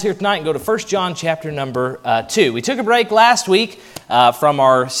Here tonight and go to 1 John chapter number 2. We took a break last week from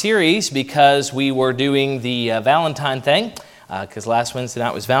our series because we were doing the Valentine thing, because last Wednesday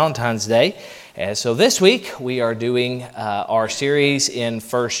night was Valentine's Day. And so this week we are doing our series in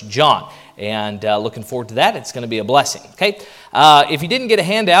 1 John, and looking forward to that. It's going to be a blessing. Okay, if you didn't get a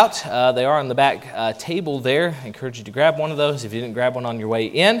handout, they are on the back table there. I encourage you to grab one of those if you didn't grab one on your way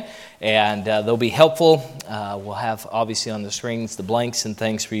in, and they'll be helpful. We'll have obviously on the screens the blanks and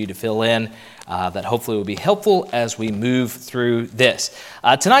things for you to fill in that hopefully will be helpful as we move through this.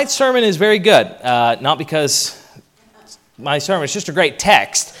 Tonight's sermon is very good, not because my sermon is just a great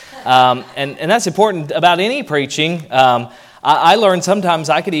text, and that's important about any preaching. I learned sometimes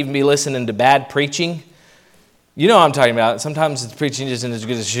I could even be listening to bad preaching. You know what I'm talking about. Sometimes the preaching isn't as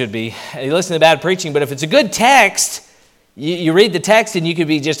good as it should be. You listen to bad preaching, but if it's a good text, you read the text and you could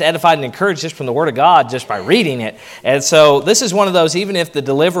be just edified and encouraged just from the Word of God just by reading it. And so this is one of those, even if the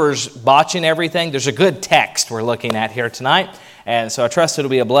deliverer's botching everything, there's a good text we're looking at here tonight. And so I trust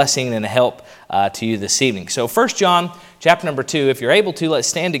it'll be a blessing and a help to you this evening. So 1 John chapter number 2, if you're able to, let's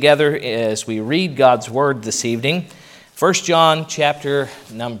stand together as we read God's Word this evening. 1 John chapter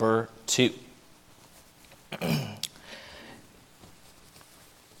number 2.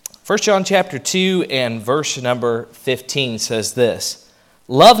 1 John chapter 2 and verse number 15 says this: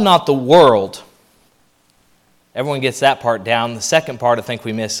 "Love not the world." Everyone gets that part down. The second part I think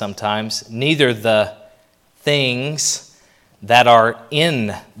we miss sometimes. "Neither the things that are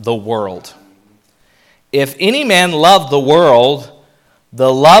in the world. If any man love the world,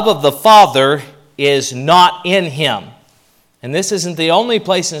 the love of the Father is not in him." And this isn't the only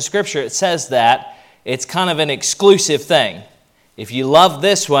place in Scripture it says that. It's kind of an exclusive thing. If you love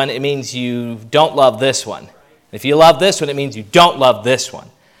this one, it means you don't love this one. If you love this one, it means you don't love this one.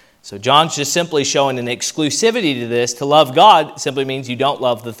 So John's just simply showing an exclusivity to this. To love God simply means you don't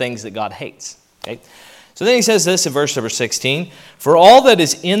love the things that God hates. Okay? So then he says this in verse number 16, "For all that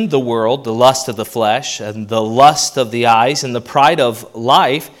is in the world, the lust of the flesh, and the lust of the eyes, and the pride of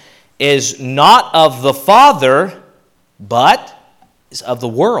life, is not of the Father, but is of the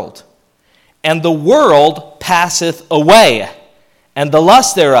world. And the world passeth away, and the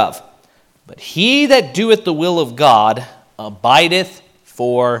lust thereof. But he that doeth the will of God abideth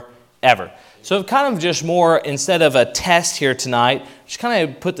forever." So kind of just more, instead of a test here tonight, just kind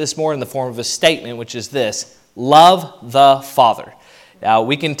of put this more in the form of a statement, which is this: love the Father. Now,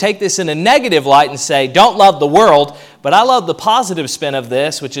 we can take this in a negative light and say, don't love the world, but I love the positive spin of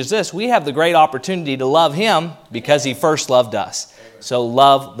this, which is this: we have the great opportunity to love Him because He first loved us. So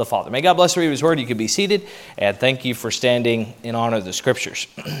love the Father. May God bless the reading of His Word. You can be seated, and thank you for standing in honor of the Scriptures.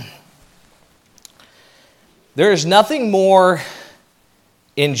 There is nothing more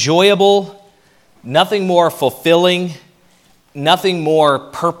enjoyable, nothing more fulfilling, nothing more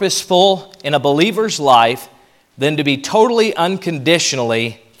purposeful in a believer's life than to be totally,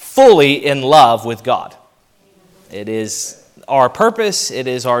 unconditionally, fully in love with God. It is our purpose. It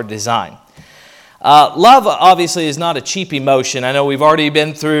is our design. Love, obviously, is not a cheap emotion. I know we've already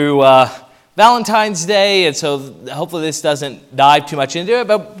been through Valentine's Day, and so hopefully this doesn't dive too much into it,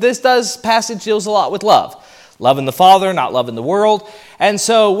 but this passage deals a lot with love. Loving the Father, not loving the world. And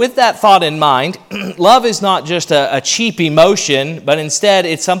so with that thought in mind, love is not just a cheap emotion, but instead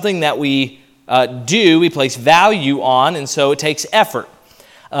it's something that we place value on, and so it takes effort.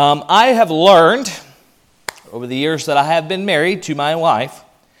 I have learned over the years that I have been married to my wife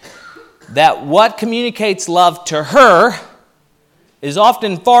that what communicates love to her is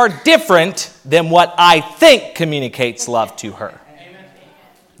often far different than what I think communicates love to her.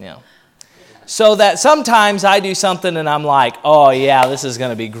 Yeah. So that sometimes I do something and I'm like, oh yeah, this is going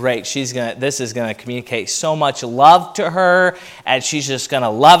to be great. This is going to communicate so much love to her, and she's just going to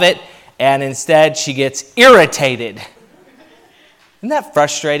love it. And instead she gets irritated. Isn't that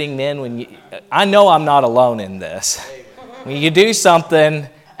frustrating, men? I know I'm not alone in this. When you do something,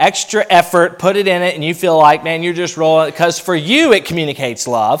 extra effort, put it in it, and you feel like, man, you're just rolling, because for you it communicates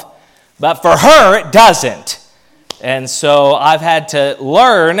love, but for her it doesn't. And so I've had to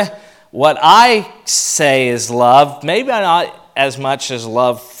learn what I say is love, maybe not as much as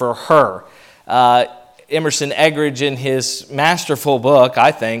love for her. Emerson Eggerichs, in his masterful book,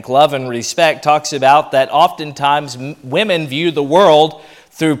 I think, Love and Respect, talks about that oftentimes women view the world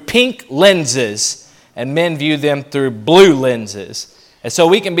through pink lenses and men view them through blue lenses. And so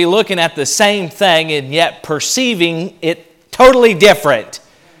we can be looking at the same thing and yet perceiving it totally different.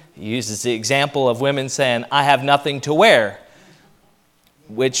 He uses the example of women saying, "I have nothing to wear,"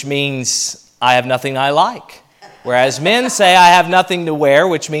 which means I have nothing I like. Whereas men say, "I have nothing to wear,"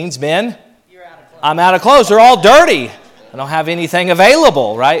 which means, men, I'm out of clothes. They're all dirty. I don't have anything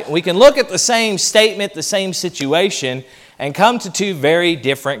available, right? We can look at the same statement, the same situation, and come to two very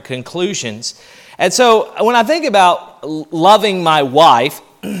different conclusions. And so when I think about loving my wife,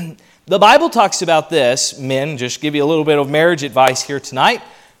 the Bible talks about this. Men, just give you a little bit of marriage advice here tonight.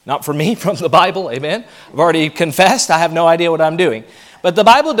 Not from me, from the Bible, amen. I've already confessed, I have no idea what I'm doing. But the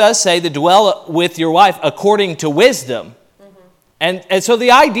Bible does say to dwell with your wife according to wisdom. And so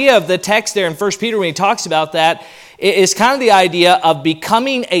the idea of the text there in 1 Peter when he talks about that is kind of the idea of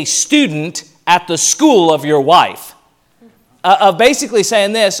becoming a student at the school of your wife. Of basically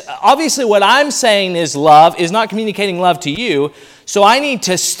saying this, obviously what I'm saying is love, is not communicating love to you, so I need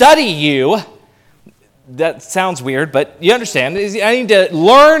to study you. That sounds weird, but you understand. I need to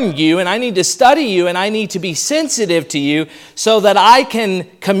learn you, and I need to study you, and I need to be sensitive to you so that I can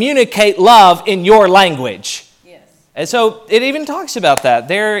communicate love in your language. And so it even talks about that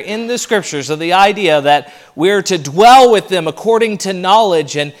there in the scriptures of the idea that we're to dwell with them according to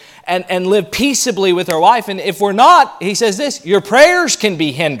knowledge and live peaceably with our wife. And if we're not, he says this, your prayers can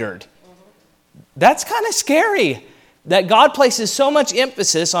be hindered. That's kind of scary that God places so much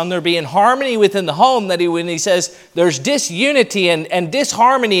emphasis on there being harmony within the home that when he says there's disunity and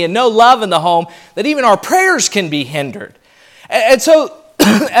disharmony and no love in the home, that even our prayers can be hindered. And so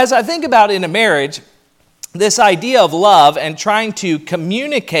as I think about in a marriage, this idea of love and trying to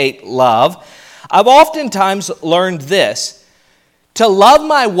communicate love, I've oftentimes learned this. To love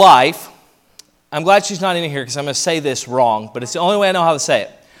my wife, I'm glad she's not in here because I'm going to say this wrong, but it's the only way I know how to say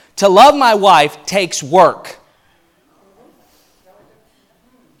it. To love my wife takes work.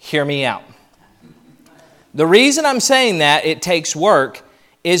 Hear me out. The reason I'm saying that it takes work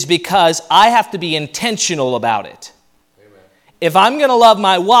is because I have to be intentional about it. If I'm going to love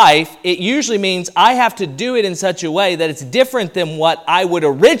my wife, it usually means I have to do it in such a way that it's different than what I would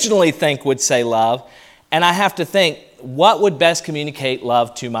originally think would say love. And I have to think, what would best communicate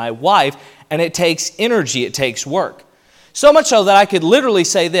love to my wife? And it takes energy, it takes work. So much so that I could literally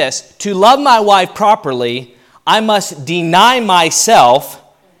say this, to love my wife properly, I must deny myself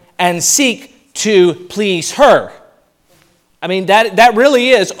and seek to please her. I mean, that really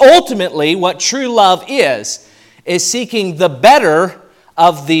is ultimately what true love is seeking the better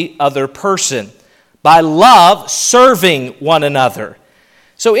of the other person. By love, serving one another.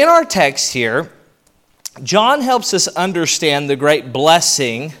 So in our text here, John helps us understand the great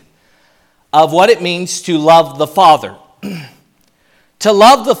blessing of what it means to love the Father. To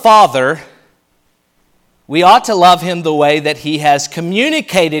love the Father, we ought to love Him the way that He has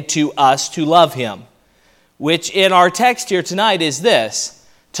communicated to us to love Him. Which in our text here tonight is this.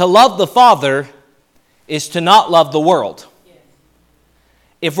 To love the Father is to not love the world.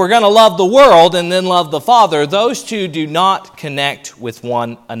 If we're going to love the world and then love the Father, those two do not connect with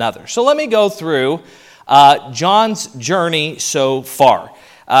one another. So let me go through John's journey so far.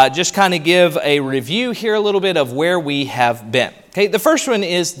 Just kind of give a review here a little bit of where we have been. Okay, the first one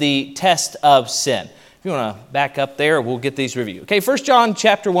is the test of sin. If you want to back up there, we'll get these reviewed. Okay, 1 John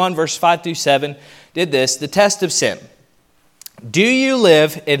chapter 1, verse 5 through 7 did this, the test of sin. Do you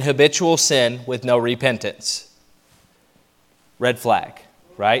live in habitual sin with no repentance? Red flag,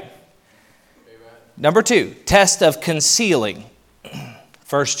 right? Amen. Number 2, test of concealing.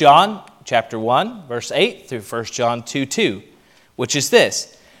 1 John chapter 1, verse 8 through 1 John 2:2, which is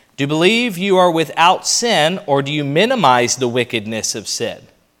this. Do you believe you are without sin, or do you minimize the wickedness of sin?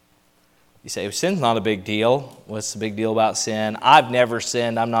 You say, well, sin's not a big deal. What's the big deal about sin? I've never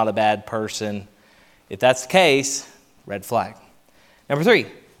sinned. I'm not a bad person. If that's the case, red flag. Number 3,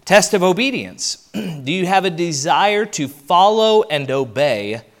 test of obedience. Do you have a desire to follow and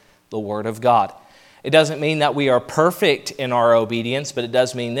obey the Word of God? It doesn't mean that we are perfect in our obedience, but it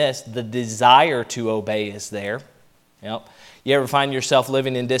does mean this, the desire to obey is there. Yep. You ever find yourself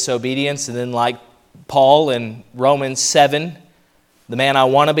living in disobedience and then like Paul in Romans 7, the man I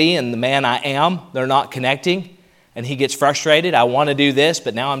want to be and the man I am, they're not connecting. And he gets frustrated. I want to do this,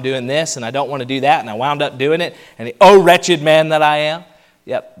 but now I'm doing this, and I don't want to do that, and I wound up doing it. And oh, wretched man that I am.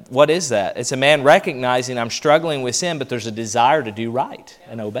 Yep, what is that? It's a man recognizing I'm struggling with sin, but there's a desire to do right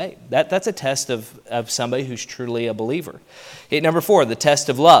and obey. That's a test of somebody who's truly a believer. Okay, number 4, the test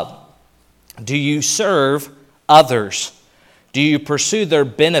of love. Do you serve others? Do you pursue their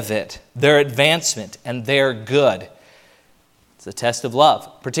benefit, their advancement, and their good? It's a test of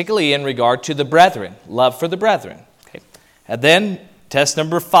love, particularly in regard to the brethren, love for the brethren. Okay. And then test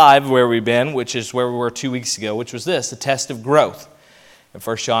number 5, where we've been, which is where we were 2 weeks ago, which was this, the test of growth. In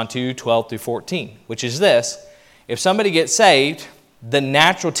 1 John 2, 12 through 14, which is this. If somebody gets saved, the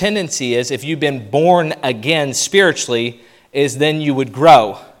natural tendency is, if you've been born again spiritually, is then you would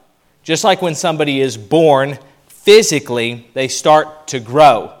grow. Just like when somebody is born physically, they start to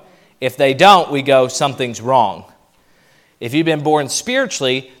grow. If they don't, we go, something's wrong. If you've been born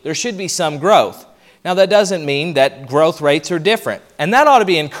spiritually, there should be some growth. Now, that doesn't mean that growth rates are different. And that ought to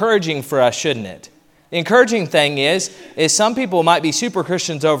be encouraging for us, shouldn't it? The encouraging thing is some people might be super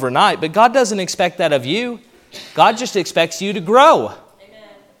Christians overnight, but God doesn't expect that of you. God just expects you to grow. Amen.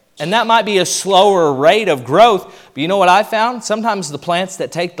 And that might be a slower rate of growth. But you know what I found? Sometimes the plants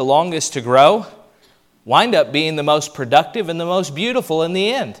that take the longest to grow wind up being the most productive and the most beautiful in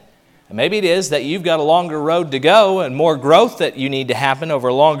the end. And maybe it is that you've got a longer road to go and more growth that you need to happen over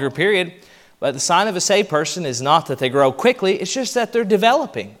a longer period. But the sign of a saved person is not that they grow quickly. It's just that they're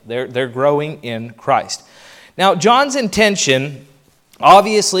developing. They're growing in Christ. Now, John's intention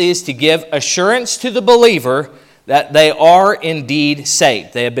obviously is to give assurance to the believer that they are indeed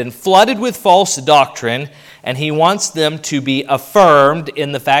saved. They have been flooded with false doctrine, and he wants them to be affirmed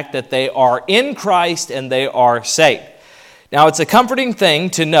in the fact that they are in Christ and they are saved. Now, it's a comforting thing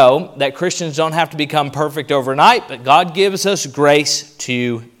to know that Christians don't have to become perfect overnight, but God gives us grace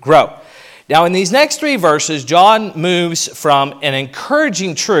to grow. Now, in these next 3 verses, John moves from an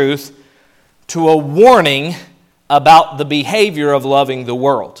encouraging truth to a warning about the behavior of loving the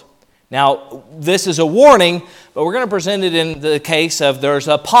world. Now, this is a warning, but we're going to present it in the case of there's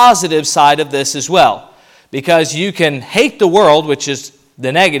a positive side of this as well. Because you can hate the world, which is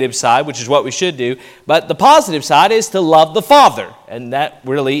the negative side, which is what we should do, but the positive side is to love the Father. And that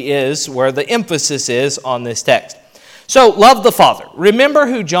really is where the emphasis is on this text. So, love the Father. Remember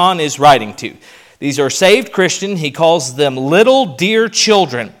who John is writing to. These are saved Christians. He calls them little dear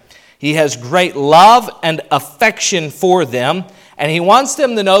children. He has great love and affection for them, and he wants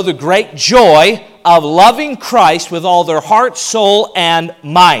them to know the great joy of loving Christ with all their heart, soul, and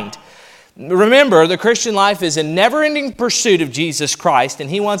mind. Remember, the Christian life is a never-ending pursuit of Jesus Christ, and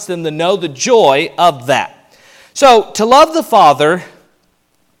he wants them to know the joy of that. So, to love the Father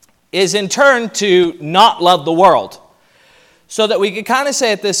is in turn to not love the world. So that we can kind of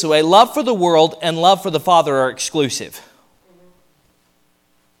say it this way, love for the world and love for the Father are exclusive.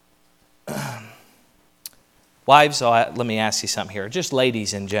 Wives, let me ask you something here, just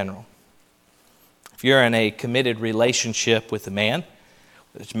ladies in general. If you're in a committed relationship with a man,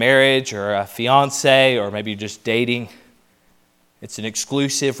 whether it's marriage or a fiance or maybe you're just dating, it's an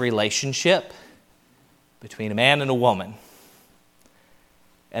exclusive relationship between a man and a woman.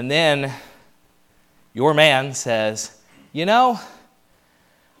 And then your man says, you know,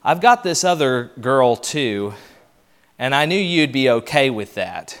 I've got this other girl too, and I knew you'd be okay with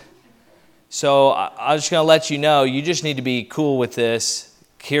that. So I'm just going to let you know, you just need to be cool with this.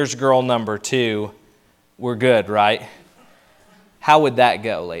 Here's girl number 2. We're good, right? How would that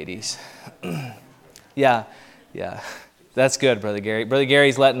go, ladies? Yeah. That's good, Brother Gary. Brother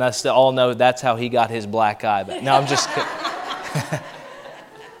Gary's letting us all know that's how he got his black eye. But no, I'm just kidding.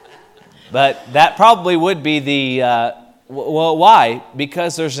 But that probably would be the... Well, why?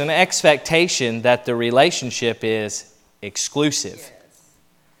 Because there's an expectation that the relationship is exclusive. Yes.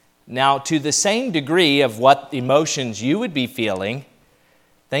 Now, to the same degree of what emotions you would be feeling,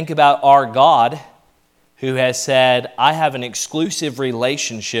 think about our God who has said, I have an exclusive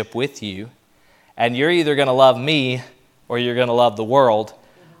relationship with you, and you're either going to love me or you're going to love the world.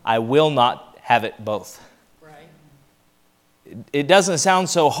 I will not have it both. Right. It doesn't sound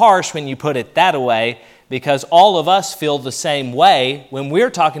so harsh when you put it that way, because all of us feel the same way when we're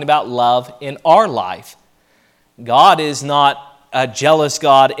talking about love in our life. God is not a jealous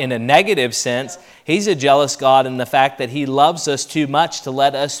God in a negative sense. He's a jealous God in the fact that He loves us too much to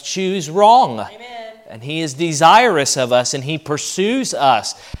let us choose wrong. Amen. And He is desirous of us and He pursues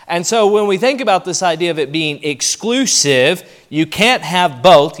us. And so when we think about this idea of it being exclusive, you can't have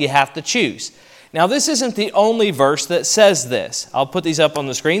both, you have to choose. Now, this isn't the only verse that says this. I'll put these up on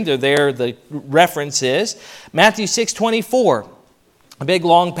the screen. They're there. The reference is Matthew 6:24. A big,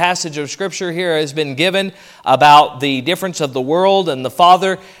 long passage of Scripture here has been given about the difference of the world and the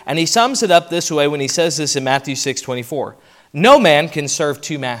Father. And he sums it up this way when he says this in Matthew 6:24. No man can serve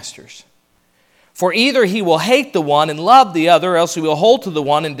 2 masters. For either he will hate the one and love the other, or else he will hold to the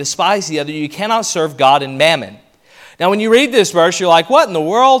one and despise the other. You cannot serve God and mammon. Now, when you read this verse, you're like, what in the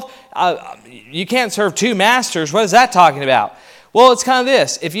world? You can't serve 2 masters. What is that talking about? Well, it's kind of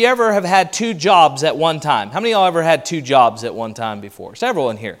this. If you ever have had 2 jobs at one time. How many of y'all ever had 2 jobs at one time before? Several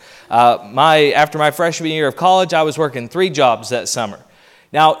in here. After my freshman year of college, I was working 3 jobs that summer.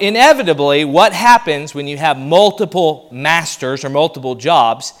 Now, inevitably, what happens when you have multiple masters or multiple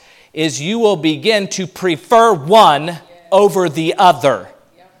jobs is you will begin to prefer one over the other.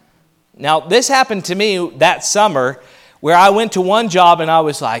 Now, this happened to me that summer where I went to one job and I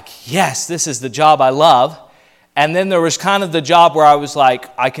was like, yes, this is the job I love. And then there was kind of the job where I was like,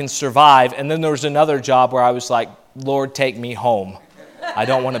 I can survive. And then there was another job where I was like, Lord, take me home. I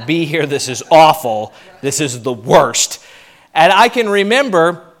don't want to be here. This is awful. This is the worst. And I can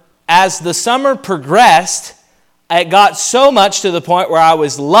remember as the summer progressed, it got so much to the point where I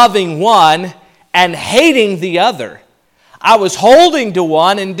was loving one and hating the other. I was holding to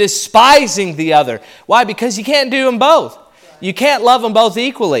one and despising the other. Why? Because you can't do them both. You can't love them both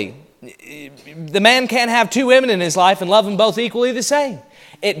equally. The man can't have two women in his life and love them both equally the same.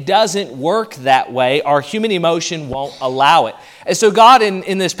 It doesn't work that way. Our human emotion won't allow it. And so God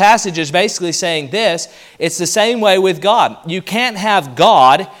in this passage is basically saying this. It's the same way with God. You can't have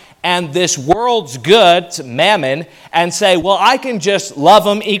God and this world's goods, mammon, and say, well, I can just love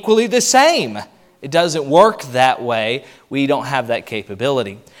them equally the same. It doesn't work that way. We don't have that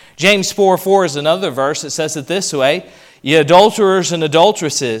capability. James 4:4 is another verse that says it this way, ye adulterers and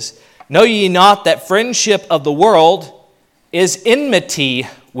adulteresses, know ye not that friendship of the world is enmity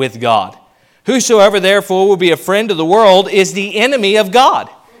with God? Whosoever therefore will be a friend of the world is the enemy of God.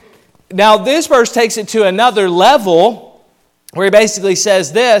 Now this verse takes it to another level where he basically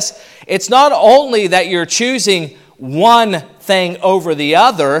says this, it's not only that you're choosing one thing over the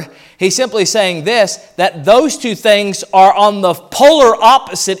other, he's simply saying this, that those two things are on the polar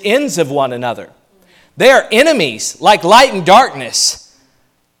opposite ends of one another. They are enemies, like light and darkness,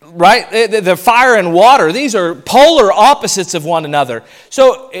 right? The fire and water, these are polar opposites of one another.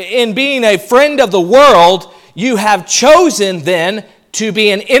 So in being a friend of the world, you have chosen then to be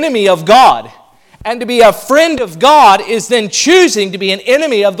an enemy of God. And to be a friend of God is then choosing to be an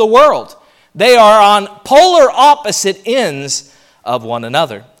enemy of the world. They are on polar opposite ends of one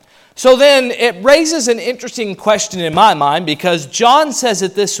another. So then it raises an interesting question in my mind because John says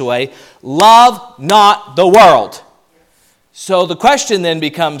it this way, love not the world. So the question then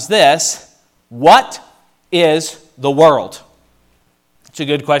becomes this, what is the world? It's a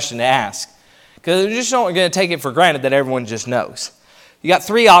good question to ask because we're just not going to take it for granted that everyone just knows. You got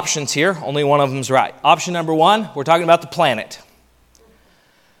three options here. Only one of them's right. Option number one, we're talking about the planet.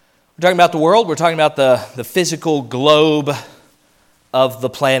 We're talking about the world. We're talking about the physical globe of the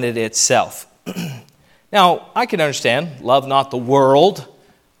planet itself. Now, I can understand, love not the world,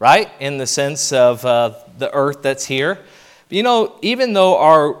 right? In the sense of the earth that's here. But you know, even though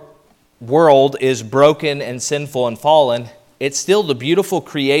our world is broken and sinful and fallen, it's still the beautiful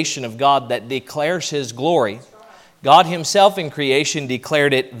creation of God that declares His glory. God Himself in creation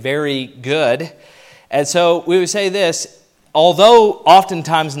declared it very good. And so we would say this, although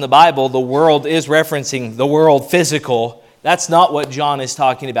oftentimes in the Bible the world is referencing the world physical, that's not what John is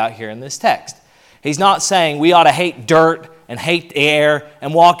talking about here in this text. He's not saying we ought to hate dirt and hate the air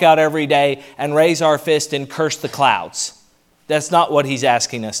and walk out every day and raise our fist and curse the clouds. That's not what he's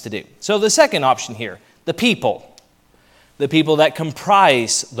asking us to do. So the second option here, the people that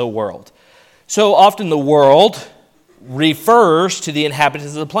comprise the world. So often the world refers to the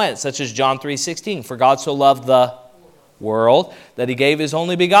inhabitants of the planet, such as John 3:16. For God so loved the world that He gave His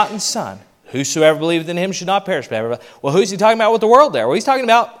only begotten Son. Whosoever believeth in Him should not perish. Well, who's He talking about with the world there? Well, He's talking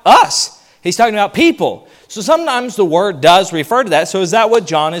about us. He's talking about people. So sometimes the word does refer to that. So is that what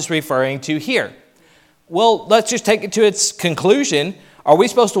John is referring to here? Well, let's just take it to its conclusion. Are we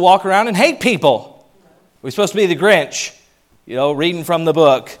supposed to walk around and hate people? Are we supposed to be the Grinch? Reading from the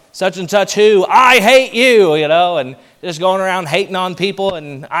book, such and such who, I hate you, and just going around hating on people,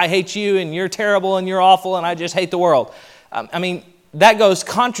 and I hate you, and you're terrible, and you're awful, and I just hate the world. That goes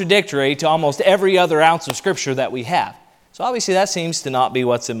contradictory to almost every other ounce of Scripture that we have. So obviously that seems to not be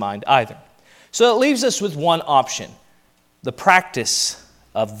what's in mind either. So it leaves us with one option, the practice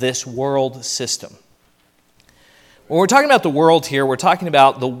of this world system. When we're talking about the world here, we're talking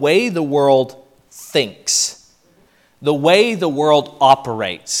about the way the world thinks, the way the world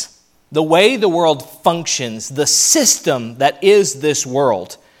operates, the way the world functions, the system that is this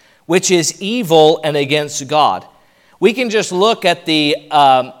world, which is evil and against God. We can just look at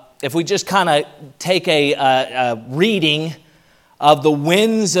if we just kind of take a reading of the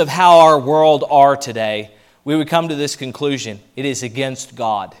winds of how our world are today, we would come to this conclusion. It is against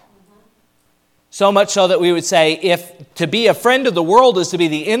God. So much so that we would say, if to be a friend of the world is to be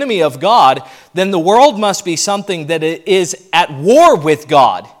the enemy of God, then the world must be something that is at war with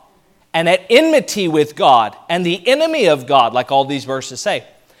God and at enmity with God and the enemy of God, like all these verses say.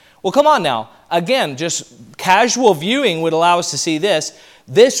 Well, come on now. Again, just casual viewing would allow us to see this.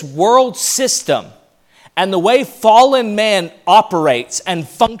 This world system and the way fallen man operates and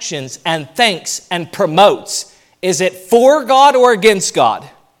functions and thinks and promotes, is it for God or against God?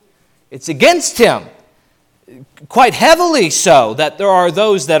 It's against Him, quite heavily so, that there are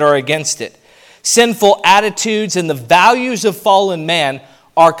those that are against it. sinful attitudes, and the values of fallen man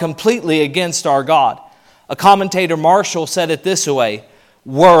are completely against our God. A commentator, Marshall, said it this way: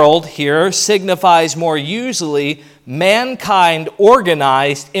 world here signifies more usually mankind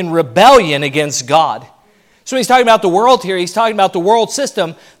organized in rebellion against God. So he's talking about the world here. He's talking about the world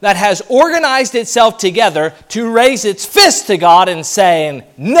system that has organized itself together to raise its fist to God and saying,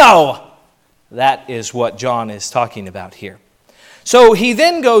 no. That is what John is talking about here. So he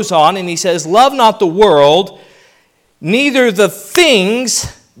then goes on and he says, love not the world, neither the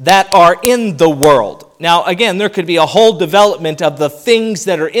things that are in the world. Now, again, there could be a whole development of the things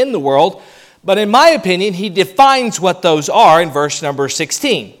that are in the world, but in my opinion, he defines what those are in verse number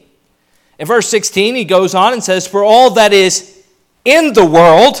 16. In verse 16, he goes on and says, for all that is in the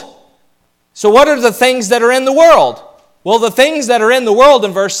world. So what are the things that are in the world? Well, the things that are in the world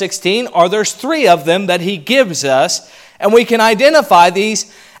in verse 16 there's three of them that he gives us, and we can identify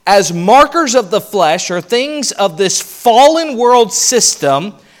these as markers of the flesh, or things of this fallen world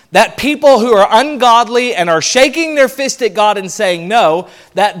system that people who are ungodly and are shaking their fist at God and saying no,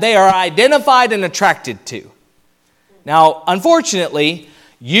 that they are identified and attracted to. Now, unfortunately,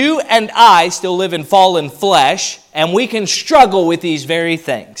 you and I still live in fallen flesh, and we can struggle with these very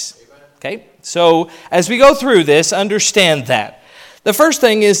things. Okay? So, as we go through this, understand that. The first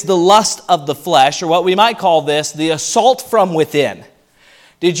thing is the lust of the flesh, or what we might call this, the assault from within.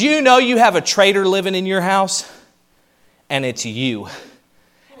 Did you know you have a traitor living in your house? And it's you.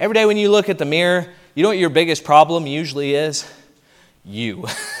 Every day when you look at the mirror, you know what your biggest problem usually is? You.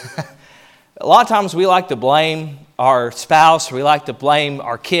 A lot of times we like to blame our spouse, we like to blame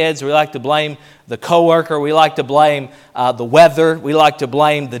our kids, we like to blame the coworker, we like to blame the weather, we like to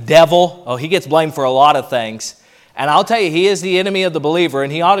blame the devil. Oh, he gets blamed for a lot of things. And I'll tell you, he is the enemy of the believer,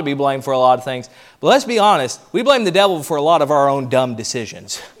 and he ought to be blamed for a lot of things. But let's be honest, we blame the devil for a lot of our own dumb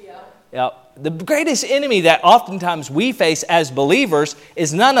decisions. Yeah. The greatest enemy that oftentimes we face as believers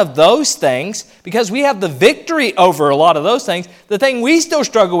is none of those things, because we have the victory over a lot of those things. The thing we still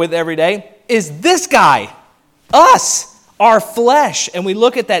struggle with every day is this guy, us, our flesh. And we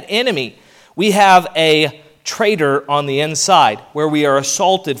look at that enemy. We have a traitor on the inside where we are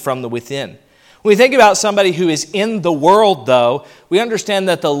assaulted from the within. When we think about somebody who is in the world, though, we understand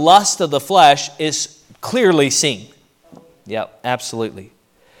that the lust of the flesh is clearly seen. Yep, absolutely.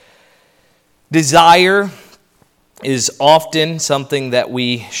 Desire is often something that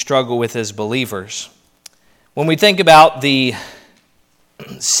we struggle with as believers. When we think about the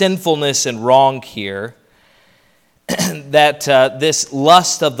sinfulness and wrong here, that this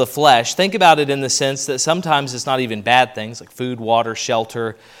lust of the flesh, think about it in the sense that sometimes it's not even bad things like food, water,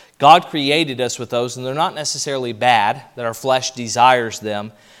 shelter. God created us with those, and they're not necessarily bad, that our flesh desires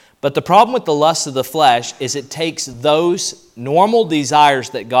them. But the problem with the lust of the flesh is it takes those normal desires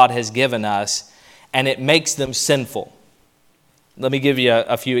that God has given us and it makes them sinful. Let me give you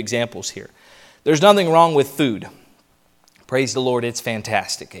a few examples here. There's nothing wrong with food. Praise the Lord, it's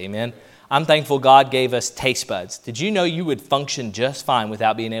fantastic. Amen. I'm thankful God gave us taste buds. Did you know you would function just fine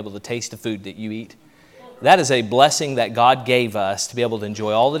without being able to taste the food that you eat? That is a blessing that God gave us to be able to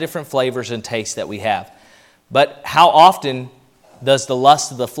enjoy all the different flavors and tastes that we have. But how often does the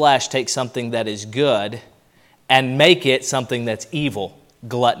lust of the flesh take something that is good and make it something that's evil?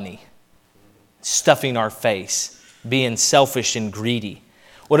 Gluttony, stuffing our face, being selfish and greedy.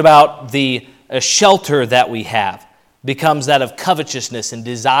 What about the shelter that we have? Becomes that of covetousness and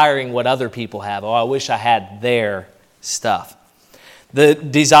desiring what other people have. Oh, I wish I had their stuff. The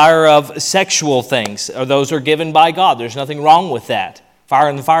desire of sexual things, or those are given by God. There's nothing wrong with that. Fire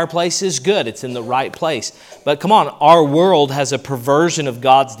in the fireplace is good. It's in the right place. But come on, our world has a perversion of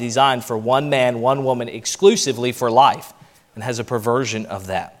God's design for one man, one woman, exclusively for life, and has a perversion of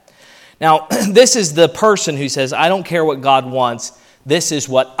that. Now, this is the person who says, I don't care what God wants. This is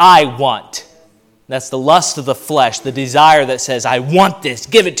what I want. That's the lust of the flesh, the desire that says, I want this.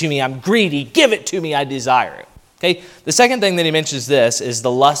 Give it to me. I'm greedy. Give it to me. I desire it. Okay. The second thing that he mentions this is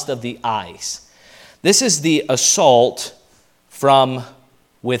the lust of the eyes. This is the assault from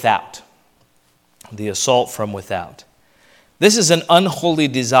without. The assault from without. This is an unholy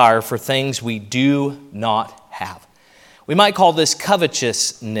desire for things we do not have. We might call this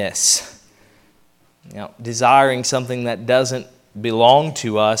covetousness. Desiring something that doesn't belong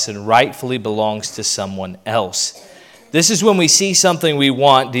to us and rightfully belongs to someone else. This is when we see something we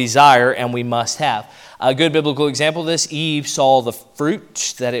want, desire, and we must have. A good biblical example of this, Eve saw the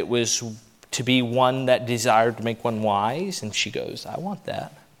fruit, that it was to be one that desired to make one wise, and she goes, I want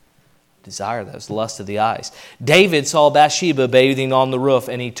that. Desire, that was the lust of the eyes. David saw Bathsheba bathing on the roof,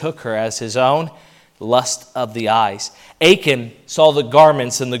 and he took her as his own. lust of the eyes. Achan saw the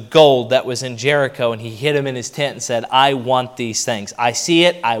garments and the gold that was in Jericho, and he hid them in his tent and said, I want these things. I see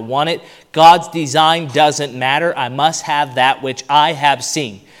it, I want it. God's design doesn't matter. I must have that which I have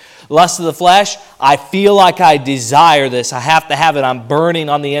seen. Lust of the flesh, I feel like I desire this. I have to have it. I'm burning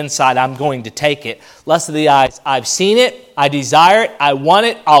on the inside. I'm going to take it. Lust of the eyes, I've seen it. I desire it. I want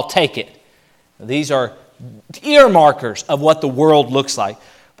it. I'll take it. These are earmarkers of what the world looks like.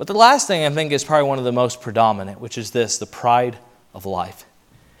 But the last thing I think is probably one of the most predominant, which is this, the pride of life.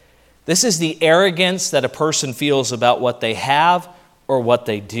 This is the arrogance that a person feels about what they have or what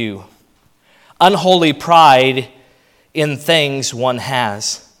they do. Unholy pride in things one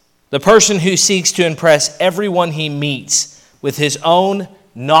has. The person who seeks to impress everyone he meets with his own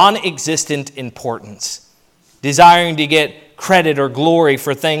non-existent importance, desiring to get credit or glory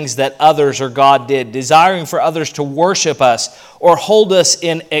for things that others or God did, desiring for others to worship us or hold us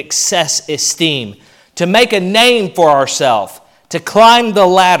in excess esteem, to make a name for ourselves, to climb the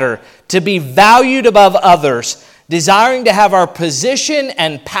ladder, to be valued above others, desiring to have our position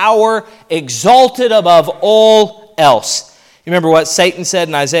and power exalted above all else. You remember what Satan said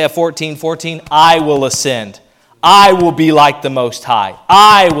in Isaiah 14:14? I will ascend. I will be like the Most High.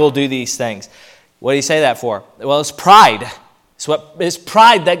 I will do these things. What did he say that for? Well, it's pride. It's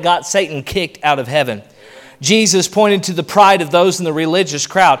pride that got Satan kicked out of heaven. Jesus pointed to the pride of those in the religious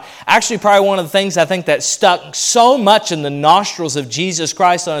crowd. Actually, probably one of the things I think that stuck so much in the nostrils of Jesus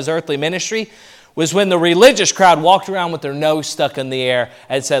Christ on his earthly ministry was when the religious crowd walked around with their nose stuck in the air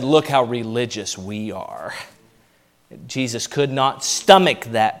and said, look how religious we are. Jesus could not stomach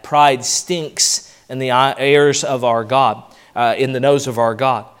that. Pride stinks in the ears of our God, in the nose of our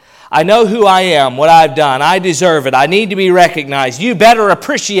God. I know who I am, what I've done. I deserve it. I need to be recognized. You better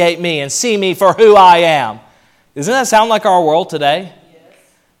appreciate me and see me for who I am. Doesn't that sound like our world today? Yes.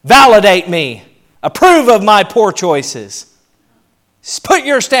 Validate me. Approve of my poor choices. Put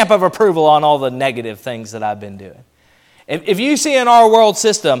your stamp of approval on all the negative things that I've been doing. If you see in our world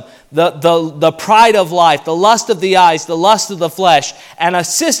system the pride of life, the lust of the eyes, the lust of the flesh, and a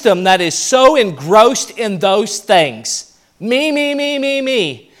system that is so engrossed in those things,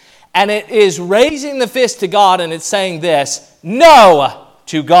 me, and it is raising the fist to God and it's saying this, no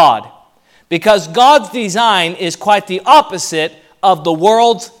to God. Because God's design is quite the opposite of the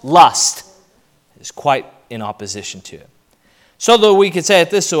world's lust. It's quite in opposition to it. So that we could say it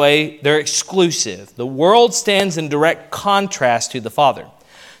this way, they're exclusive. The world stands in direct contrast to the Father.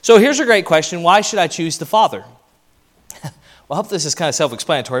 So here's a great question. Why should I choose the Father? Well, I hope this is kind of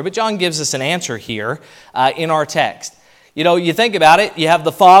self-explanatory, but John gives us an answer here in our text. You know, you think about it, you have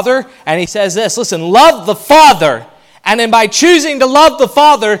the Father, and he says this, listen, love the Father. And then by choosing to love the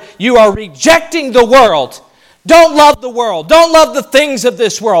Father, you are rejecting the world. Don't love the world. Don't love the things of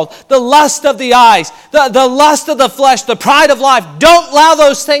this world. The lust of the eyes, the lust of the flesh, the pride of life. Don't allow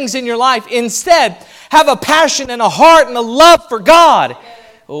those things in your life. Instead, have a passion and a heart and a love for God.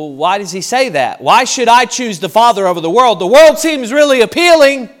 Well, why does he say that? Why should I choose the Father over the world? The world seems really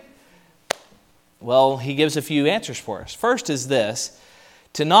appealing. Well, he gives a few answers for us. First is this.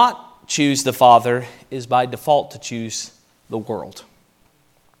 To not choose the Father is by default to choose the world.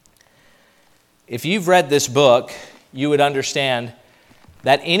 If you've read this book, you would understand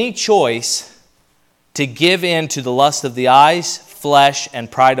that any choice to give in to the lust of the eyes, flesh,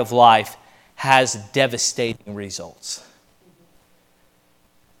 and pride of life has devastating results.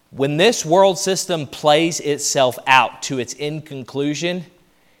 When this world system plays itself out to its end conclusion,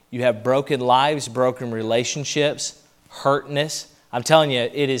 you have broken lives, broken relationships, hurtness. I'm telling you,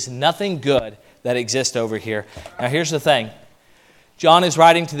 it is nothing good that exists over here. Now here's the thing. John is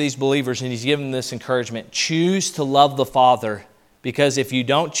writing to these believers and he's giving them this encouragement. Choose to love the Father, because if you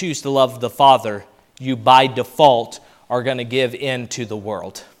don't choose to love the Father, you by default are going to give in to the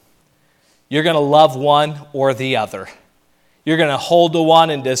world. You're going to love one or the other. You're going to hold the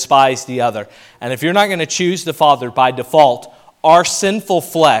one and despise the other. And if you're not going to choose the Father by default, our sinful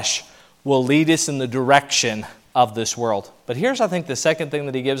flesh will lead us in the direction of this world. But here's, I think, the second thing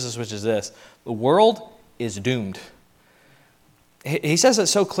that he gives us, which is this. The world is doomed. He says it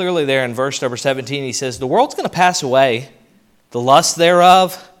so clearly there in verse number 17. He says, the world's going to pass away, the lust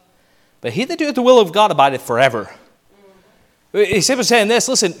thereof, but he that doeth the will of God abideth forever. He's simply saying this,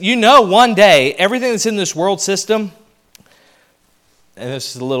 listen, you know one day everything that's in this world system, and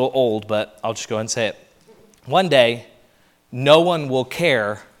this is a little old, but I'll just go ahead and say it. One day, no one will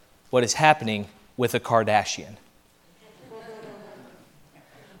care what is happening with a Kardashian.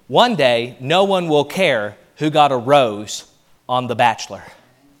 One day, no one will care who got a rose on The Bachelor,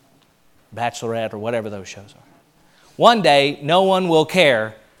 Bachelorette, or whatever those shows are. One day, no one will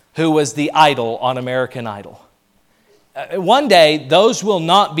care who was the idol on American Idol. One day, those will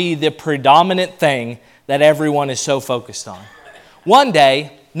not be the predominant thing that everyone is so focused on. One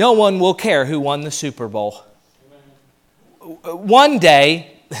day, no one will care who won the Super Bowl. One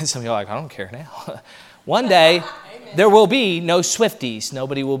day, some of you are like, I don't care now. One day, there will be no Swifties.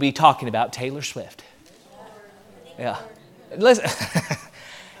 Nobody will be talking about Taylor Swift. Yeah. Listen,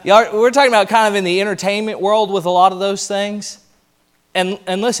 we're talking about kind of in the entertainment world with a lot of those things. And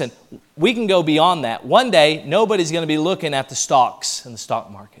listen, we can go beyond that. One day, nobody's going to be looking at the stocks in the stock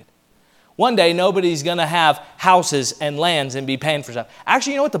market. One day, nobody's going to have houses and lands and be paying for stuff.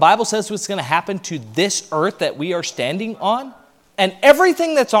 Actually, you know what the Bible says what's going to happen to this earth that we are standing on? And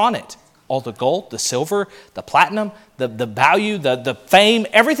everything that's on it. All the gold, the silver, the platinum, the value, the fame,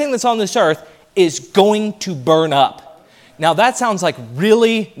 everything that's on this earth is going to burn up. Now, that sounds like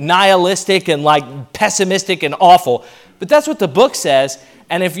really nihilistic and like pessimistic and awful. But that's what the book says.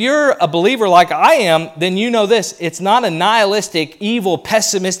 And if you're a believer like I am, then you know this. It's not a nihilistic, evil,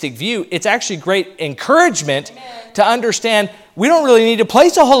 pessimistic view. It's actually great encouragement to understand we don't really need to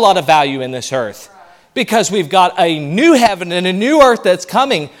place a whole lot of value in this earth. Because we've got a new heaven and a new earth that's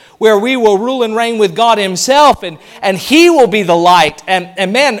coming where we will rule and reign with God Himself and He will be the light.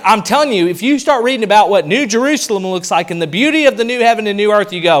 And man, I'm telling you, if you start reading about what New Jerusalem looks like and the beauty of the new heaven and new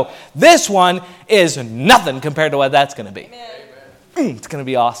earth, you go, this one is nothing compared to what that's going to be. It's going to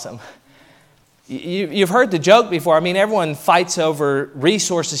be awesome. You've heard the joke before. I mean, everyone fights over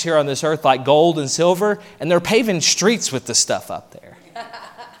resources here on this earth like gold and silver, and they're paving streets with the stuff up there.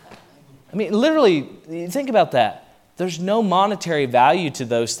 I mean, literally, think about that. There's no monetary value to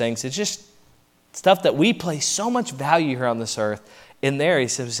those things. It's just stuff that we place so much value here on this earth. In there, he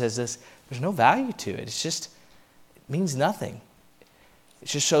says this, there's no value to it. It means nothing. It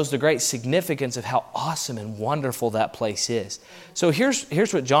just shows the great significance of how awesome and wonderful that place is. So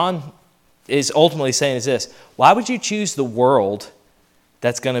here's what John is ultimately saying is this. Why would you choose the world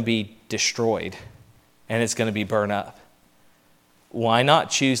that's going to be destroyed and it's going to be burned up? Why not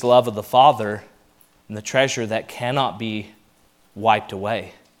choose love of the Father and the treasure that cannot be wiped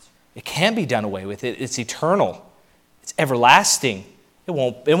away? It can't be done away with. It's eternal. It's everlasting. It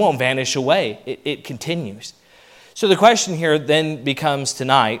won't vanish away. It continues. So the question here then becomes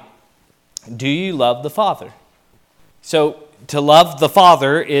tonight, do you love the Father? So to love the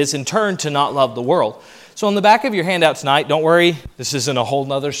Father is in turn to not love the world. So on the back of your handout tonight, don't worry, this isn't a whole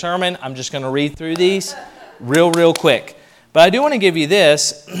nother sermon. I'm just going to read through these real quick. But I do want to give you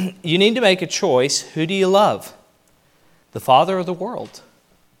this. You need to make a choice. Who do you love? The Father or the world?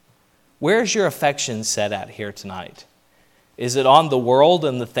 Where's your affection set at here tonight? Is it on the world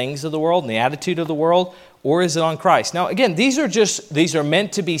and the things of the world and the attitude of the world? Or is it on Christ? Now, again, these are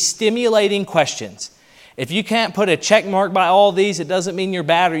meant to be stimulating questions. If you can't put a check mark by all these, it doesn't mean you're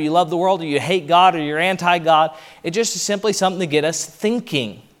bad or you love the world or you hate God or you're anti-God. It just is simply something to get us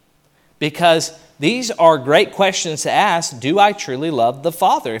thinking. Because these are great questions to ask. Do I truly love the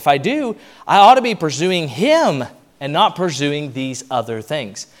Father? If I do, I ought to be pursuing Him and not pursuing these other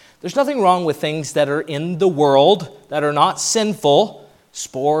things. There's nothing wrong with things that are in the world that are not sinful,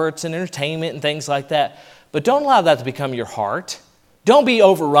 sports and entertainment and things like that. But don't allow that to become your heart. Don't be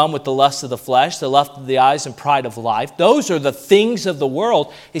overrun with the lust of the flesh, the lust of the eyes, and pride of life. Those are the things of the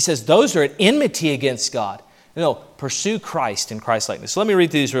world. He says those are at enmity against God. No, pursue Christ and Christ-likeness. So let me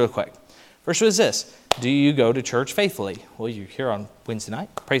read through these real quick. First one is this. Do you go to church faithfully? Well, you're here on Wednesday night.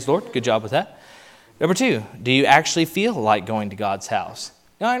 Praise the Lord. Good job with that. Number 2, do you actually feel like going to God's house?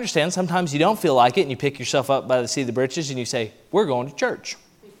 Now, I understand sometimes you don't feel like it and you pick yourself up by the seat of the britches and you say, we're going to church,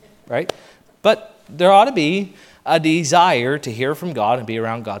 right? But there ought to be a desire to hear from God and be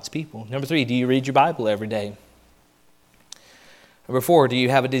around God's people. Number 3, do you read your Bible every day? Number 4, do you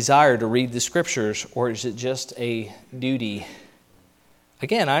have a desire to read the Scriptures, or is it just a duty?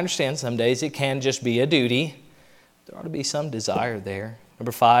 Again, I understand some days it can just be a duty. There ought to be some desire there.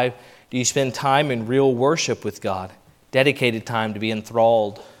 Number 5, do you spend time in real worship with God? Dedicated time to be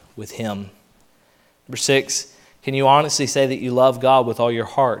enthralled with Him. Number 6, can you honestly say that you love God with all your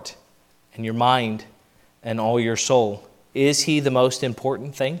heart and your mind and all your soul? Is He the most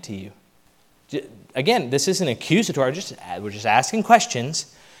important thing to you? Again, this isn't accusatory. We're just asking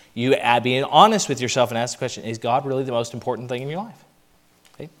questions. You being honest with yourself and ask the question, is God really the most important thing in your life?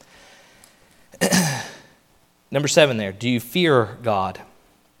 Okay. Number 7 there, do you fear God?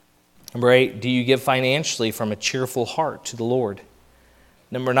 Number 8, do you give financially from a cheerful heart to the Lord?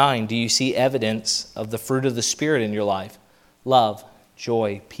 Number 9, do you see evidence of the fruit of the Spirit in your life? Love,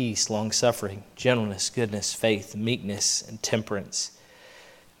 joy, peace, long-suffering, gentleness, goodness, faith, meekness, and temperance.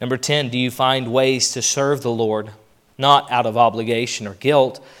 Number 10, do you find ways to serve the Lord, not out of obligation or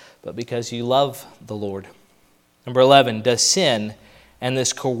guilt, but because you love the Lord. Number 11, does sin and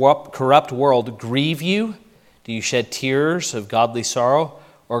this corrupt world grieve you? Do you shed tears of godly sorrow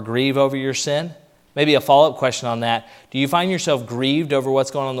or grieve over your sin? Maybe a follow-up question on that. Do you find yourself grieved over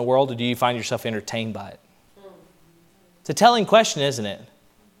what's going on in the world, or do you find yourself entertained by it? It's a telling question, isn't it?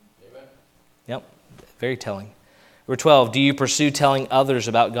 Amen. Yep, very telling. Number 12, do you pursue telling others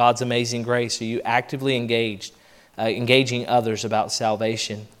about God's amazing grace? Are you actively engaging others about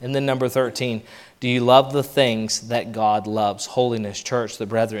salvation? And then number 13, do you love the things that God loves? Holiness, church, the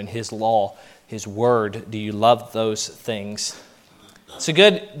brethren, His law, His word. Do you love those things? It's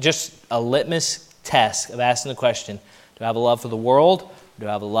just a litmus test of asking the question, do I have a love for the world, or do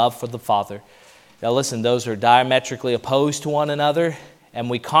I have a love for the Father? Now listen, those are diametrically opposed to one another, and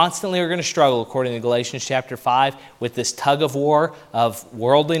we constantly are going to struggle, according to Galatians chapter 5, with this tug of war of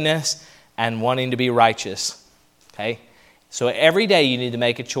worldliness and wanting to be righteous. Okay? So every day you need to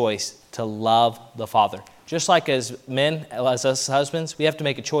make a choice to love the Father. Just like as men, as us husbands, we have to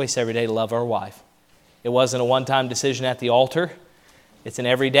make a choice every day to love our wife. It wasn't a one-time decision at the altar. It's an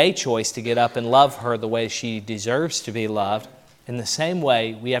everyday choice to get up and love her the way she deserves to be loved. In the same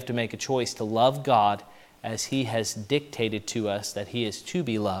way, we have to make a choice to love God as He has dictated to us that He is to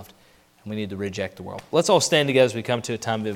be loved. And we need to reject the world. Let's all stand together as we come to a time of